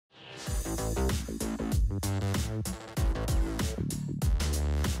Hi,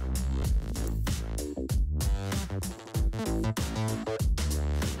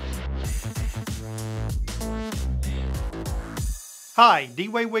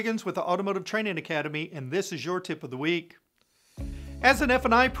 Dwayne Wiggins with the Automotive Training Academy, and this is your tip of the week. As an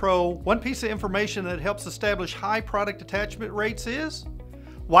F&I pro, one piece of information that helps establish high product attachment rates is,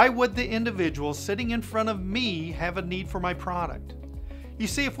 why would the individual sitting in front of me have a need for my product? You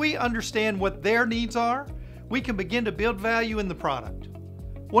see, if we understand what their needs are, we can begin to build value in the product.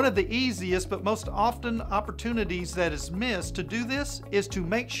 One of the easiest but most often opportunities that is missed to do this is to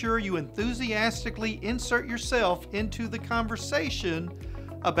make sure you enthusiastically insert yourself into the conversation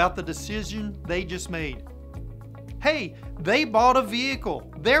about the decision they just made. Hey, they bought a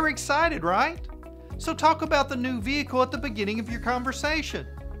vehicle. They're excited, right? So talk about the new vehicle at the beginning of your conversation.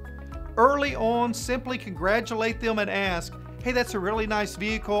 Early on, simply congratulate them and ask, hey, that's a really nice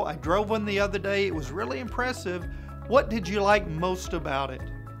vehicle. I drove one the other day. It was really impressive. What did you like most about it?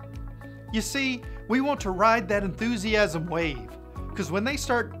 You see, we want to ride that enthusiasm wave, because when they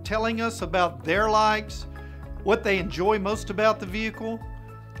start telling us about their likes, what they enjoy most about the vehicle,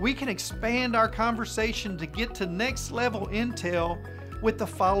 we can expand our conversation to get to next level intel with the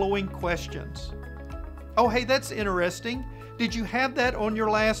following questions. Oh, hey, that's interesting. Did you have that on your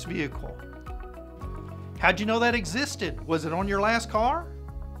last vehicle? How'd you know that existed? Was it on your last car?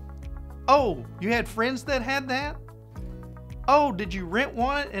 Oh, you had friends that had that? Oh, did you rent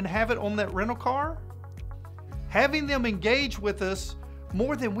one and have it on that rental car? Having them engage with us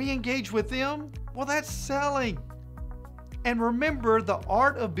more than we engage with them, well, that's selling. And remember, the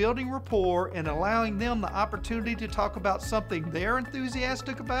art of building rapport and allowing them the opportunity to talk about something they're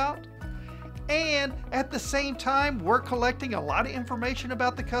enthusiastic about. And at the same time, we're collecting a lot of information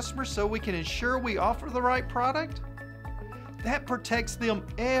about the customer so we can ensure we offer the right product. That protects them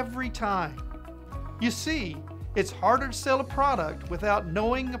every time. You see, it's harder to sell a product without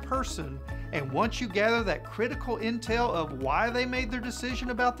knowing a person, and once you gather that critical intel of why they made their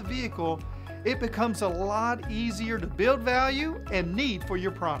decision about the vehicle, it becomes a lot easier to build value and need for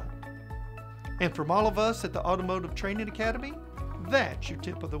your product. And from all of us at the Automotive Training Academy, that's your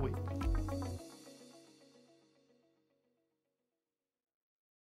tip of the week.